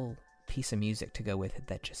little piece of music to go with it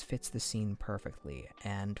that just fits the scene perfectly.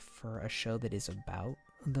 And for a show that is about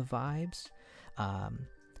the vibes,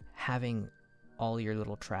 having all your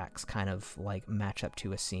little tracks kind of like match up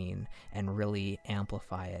to a scene and really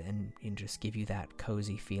amplify it and just give you that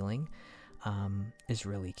cozy feeling is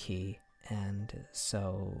really key. And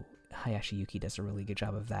so Hayashi Yuki does a really good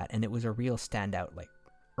job of that, and it was a real standout. Like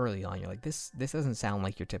early on, you're like, this doesn't sound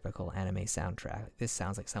like your typical anime soundtrack. This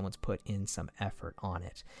sounds like someone's put in some effort on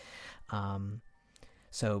it.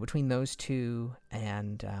 So between those two,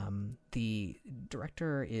 and the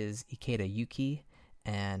director is Ikeda Yuki,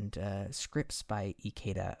 and scripts by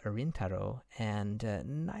Ikeda Rintaro, and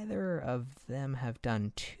neither of them have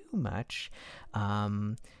done too much.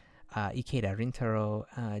 Ikeda Rintaro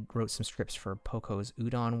wrote some scripts for Poco's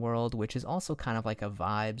Udon World, which is also kind of like a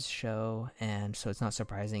vibes show, and so it's not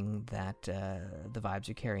surprising that the vibes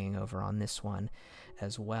are carrying over on this one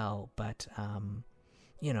as well. But,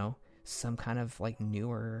 some kind of like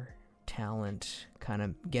newer talent kind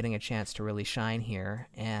of getting a chance to really shine here,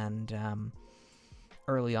 and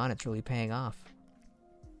early on it's really paying off.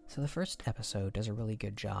 So the first episode does a really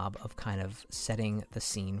good job of kind of setting the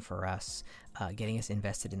scene for us, getting us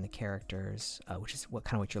invested in the characters, which is what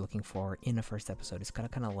you're looking for in a first episode. It's got to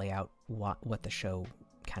kind of lay out what the show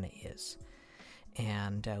kind of is.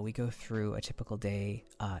 And we go through a typical day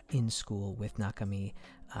in school with Nakami.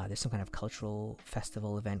 There's some kind of cultural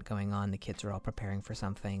festival event going on. The kids are all preparing for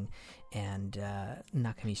something, and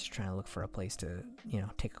Nakami's trying to look for a place to,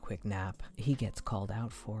 take a quick nap. He gets called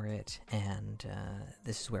out for it, and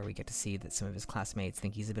this is where we get to see that some of his classmates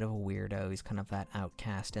think he's a bit of a weirdo. He's kind of that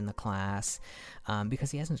outcast in the class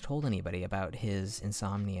because he hasn't told anybody about his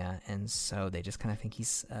insomnia, and so they just kind of think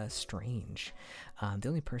he's strange. The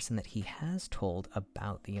only person that he has told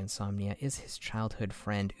about the insomnia is his childhood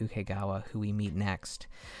friend Ukegawa, who we meet next.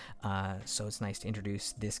 So it's nice to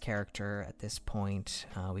introduce this character at this point.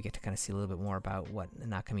 We get to kind of see a little bit more about what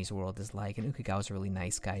Nakami's world is like. And Ukegawa's a really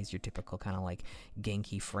nice guy. He's your typical kind of like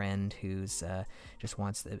Genki friend who's just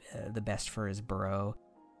wants the best for his bro.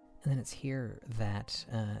 And then it's here that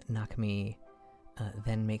Nakami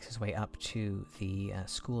then makes his way up to the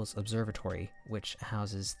school's observatory, which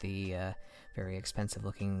houses the very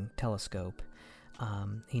expensive-looking telescope.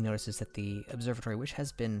 He notices that the observatory, which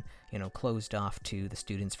has been, closed off to the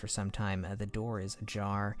students for some time, the door is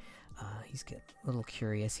ajar. He's a little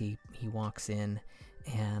curious. He walks in,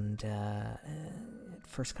 and at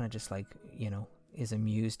first kind of just like, is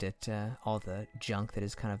amused at all the junk that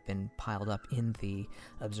has kind of been piled up in the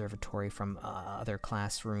observatory from other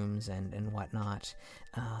classrooms and whatnot.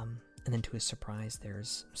 And then to his surprise,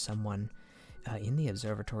 there's someone in the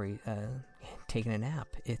observatory taking a nap.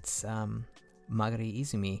 It's Magari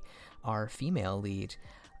Izumi, our female lead.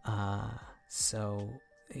 So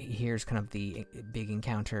here's kind of the big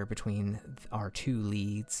encounter between our two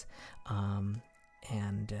leads.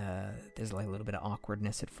 And there's like a little bit of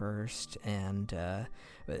awkwardness at first, and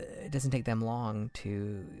it doesn't take them long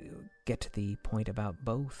to get to the point about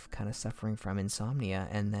both kind of suffering from insomnia,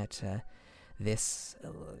 and that this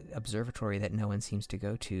observatory that no one seems to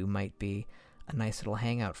go to might be a nice little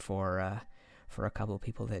hangout for a couple of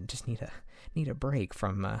people that just need a break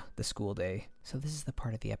from the school day. So this is the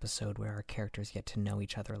part of the episode where our characters get to know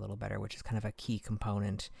each other a little better, which is kind of a key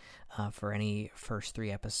component for any first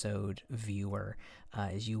 3 episode viewer,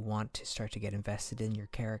 is you want to start to get invested in your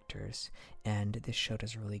characters. And this show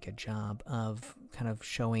does a really good job of kind of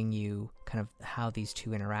showing you kind of how these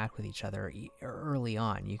two interact with each other early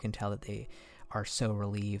on. You can tell that they are so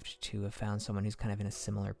relieved to have found someone who's kind of in a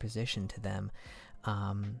similar position to them.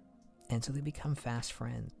 And so they become fast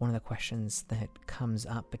friends. One of the questions that comes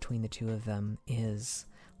up between the two of them is,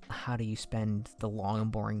 how do you spend the long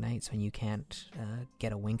and boring nights when you can't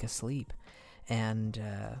get a wink of sleep? And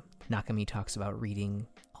Nakami talks about reading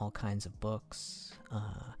all kinds of books.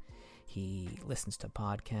 He listens to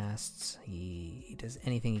podcasts. He does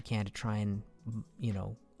anything he can to try and,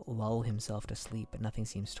 lull himself to sleep, but nothing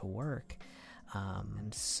seems to work.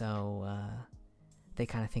 And so they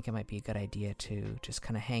kind of think it might be a good idea to just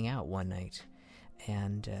kind of hang out one night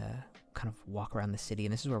and kind of walk around the city.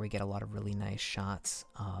 And this is where we get a lot of really nice shots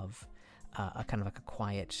of a kind of like a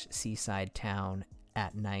quiet seaside town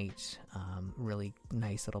at night. Really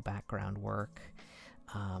nice little background work.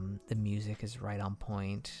 The music is right on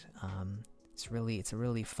point. It's a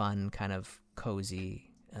really fun kind of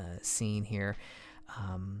cozy scene here.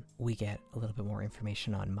 We get a little bit more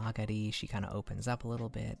information on Magari. She kind of opens up a little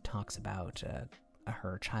bit, talks about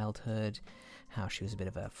her childhood, how she was a bit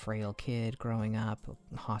of a frail kid growing up,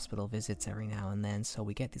 hospital visits every now and then. So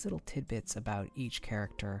we get these little tidbits about each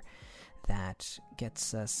character that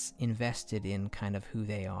gets us invested in kind of who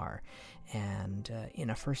they are. And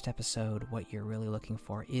in a first episode, what you're really looking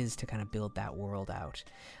for is to kind of build that world out.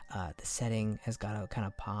 The setting has got to kind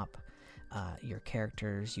of pop. Your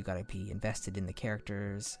characters, you got to be invested in the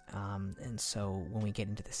characters. And so when we get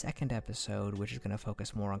into the second episode, which is going to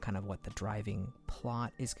focus more on kind of what the driving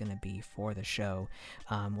plot is going to be for the show,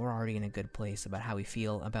 we're already in a good place about how we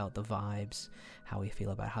feel about the vibes, how we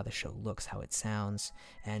feel about how the show looks, how it sounds,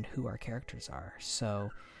 and who our characters are. So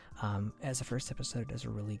as a first episode, it does a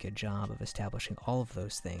really good job of establishing all of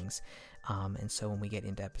those things. And so when we get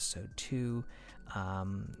into episode 2,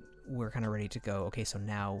 we're kind of ready to go, okay, so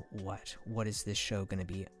now what? What is this show going to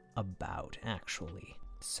be about, actually?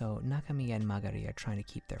 So Nakami and Magari are trying to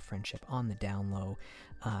keep their friendship on the down low.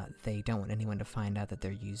 They don't want anyone to find out that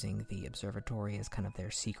they're using the observatory as kind of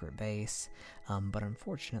their secret base. But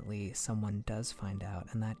unfortunately, someone does find out,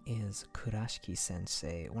 and that is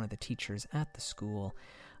Kurashiki-sensei, one of the teachers at the school.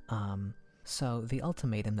 So the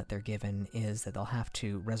ultimatum that they're given is that they'll have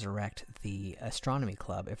to resurrect the astronomy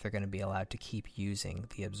club if they're going to be allowed to keep using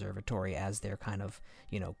the observatory as their kind of,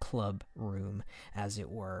 club room, as it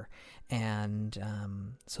were. And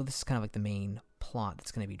so this is kind of like the main plot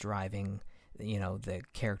that's going to be driving, the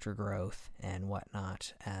character growth and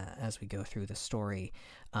whatnot as we go through the story.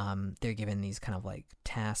 They're given these kind of like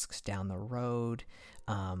tasks down the road,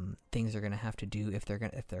 things they're going to have to do if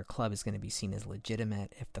their club is going to be seen as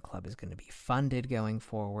legitimate, if the club is going to be funded going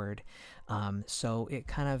forward. So it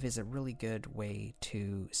kind of is a really good way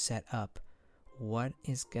to set up what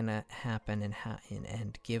is going to happen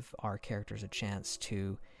and give our characters a chance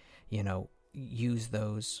to, use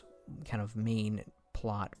those kind of main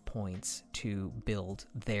plot points to build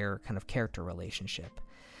their kind of character relationship.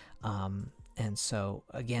 And so,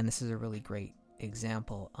 again, this is a really great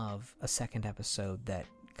example of a second episode that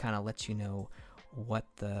kind of lets you know what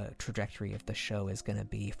the trajectory of the show is going to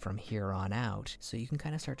be from here on out. So you can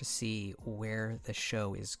kind of start to see where the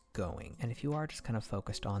show is going. And if you are just kind of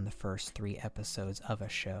focused on the first 3 episodes of a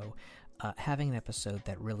show, having an episode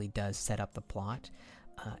that really does set up the plot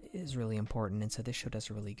is really important. And so this show does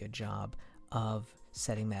a really good job of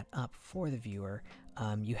setting that up for the viewer.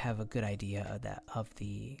 You have a good idea of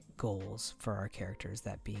the goals for our characters,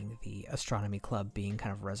 that being the astronomy club being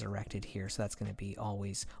kind of resurrected here, so that's going to be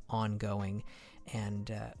always ongoing,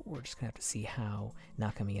 and we're just going to have to see how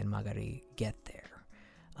Nakami and Magari get there.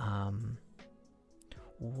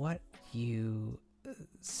 What you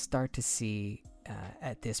start to see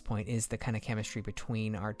at this point is the kind of chemistry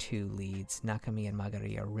between our 2 leads. Nakami and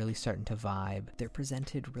Magari are really starting to vibe. They're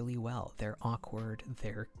presented really well. They're awkward,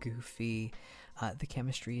 they're goofy. The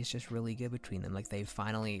chemistry is just really good between them. Like, they've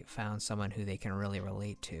finally found someone who they can really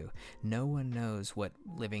relate to. No one knows what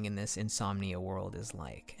living in this insomnia world is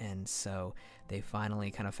like, and so they finally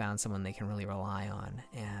kind of found someone they can really rely on.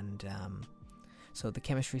 And so the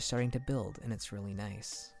chemistry is starting to build, and it's really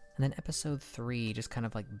nice. And then episode 3 just kind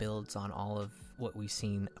of like builds on all of what we've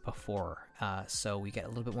seen before. So we get a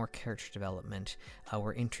little bit more character development.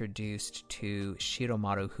 We're introduced to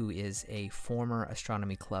Shiromaru, who is a former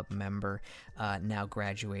astronomy club member, now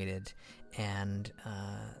graduated. And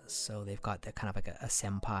so they've got that kind of like a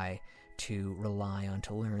senpai to rely on,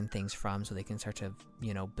 to learn things from, so they can start to,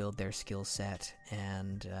 build their skill set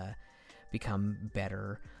and become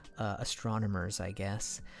better astronomers, I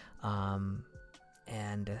guess.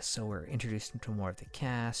 And so we're introduced to more of the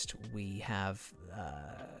cast. We have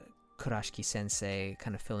Kurashiki-sensei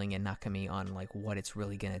kind of filling in Nakami on like what it's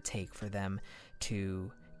really going to take for them to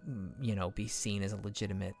be seen as a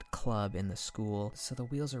legitimate club in the school. So the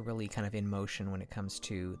wheels are really kind of in motion when it comes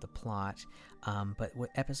to the plot. But what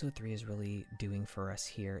episode 3 is really doing for us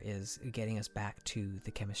here is getting us back to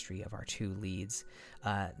the chemistry of our two leads.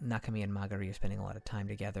 Nakami and Magari are spending a lot of time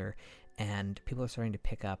together, and people are starting to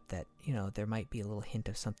pick up that, there might be a little hint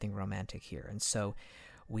of something romantic here. And so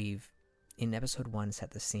we've, in episode 1,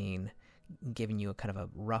 set the scene, giving you a kind of a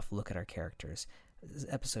rough look at our characters.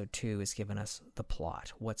 Episode 2 is giving us the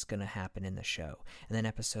plot, what's going to happen in the show. And then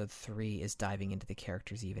episode 3 is diving into the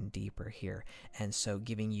characters even deeper here. And so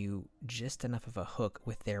giving you just enough of a hook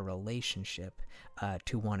with their relationship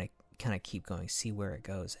to want to kind of keep going, see where it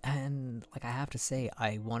goes. And I have to say,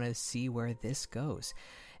 I want to see where this goes.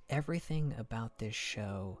 Everything about this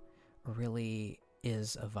show really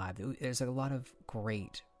is a vibe. There's a lot of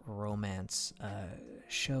great romance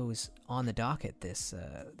shows on the docket this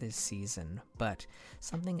season, but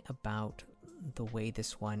something about the way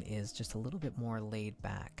this one is just a little bit more laid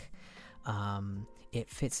back. It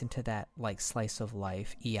fits into that slice of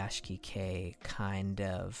life Iyashiki K kind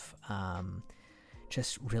of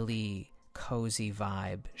just really cozy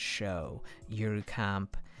vibe show. Yuru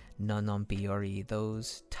Camp, Nonon Biori,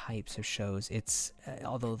 those types of shows. It's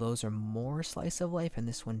although those are more slice of life, and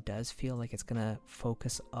this one does feel like it's gonna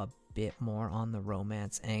focus a bit more on the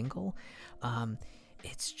romance angle.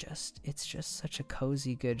 It's just such a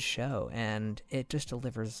cozy, good show, and it just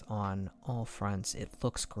delivers on all fronts. It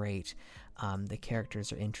looks great. The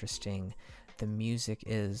characters are interesting. The music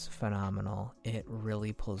is phenomenal. It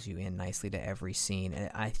really pulls you in nicely to every scene.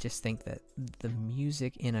 And I just think that the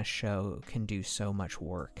music in a show can do so much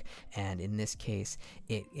work. And in this case,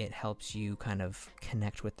 it helps you kind of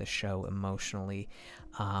connect with the show emotionally.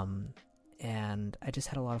 And I just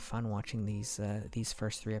had a lot of fun watching these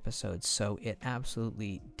first 3 episodes. So it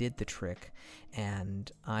absolutely did the trick,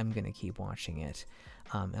 and I'm going to keep watching it.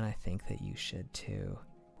 And I think that you should too.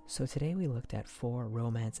 So today we looked at 4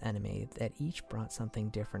 romance anime that each brought something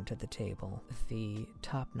different to the table. The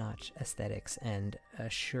top-notch aesthetics and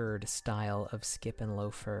assured style of Skip and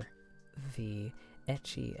Loafer. The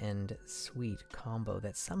ecchi and sweet combo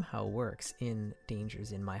that somehow works in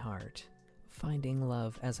Dangers in My Heart. Finding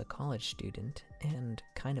love as a college student, and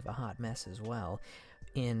kind of a hot mess as well,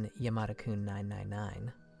 in Yamada-kun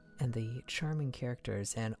 999. And the charming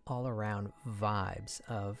characters and all-around vibes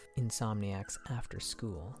of Insomniacs After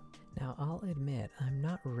School. Now, I'll admit, I'm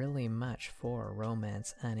not really much for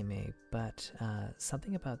romance anime, but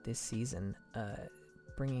something about this season,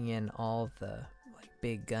 bringing in all the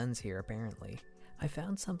big guns here apparently, I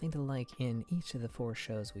found something to like in each of the 4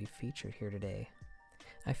 shows we've featured here today.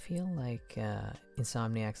 I feel like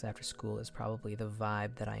Insomniacs After School is probably the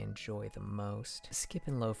vibe that I enjoy the most. Skip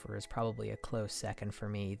and Loafer is probably a close second for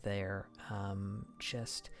me there.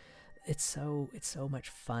 It's so much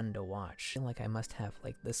fun to watch. I feel like I must have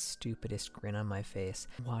the stupidest grin on my face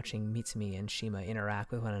watching Mitsumi and Shima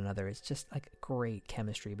interact with one another. It's just great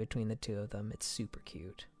chemistry between the two of them. It's super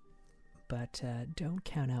cute. But don't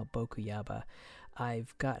count out Bokuyaba.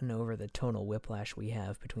 I've gotten over the tonal whiplash we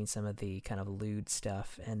have between some of the kind of lewd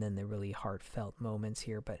stuff and then the really heartfelt moments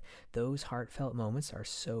here, but those heartfelt moments are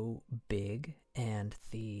so big, and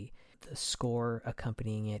the score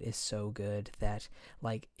accompanying it is so good that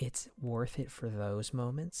it's worth it for those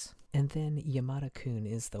moments. And then Yamada-kun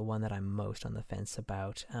is the one that I'm most on the fence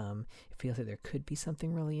about. It feels like there could be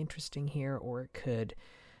something really interesting here, or it could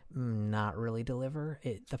not really deliver.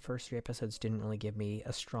 The first 3 episodes didn't really give me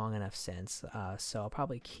a strong enough sense, so I'll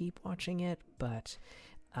probably keep watching it, but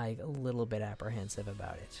I'm a little bit apprehensive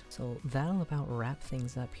about it. So that'll about wrap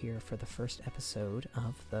things up here for the first episode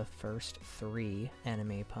of the first 3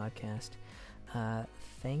 anime podcast.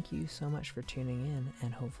 Thank you so much for tuning in,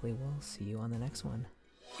 and hopefully we'll see you on the next one.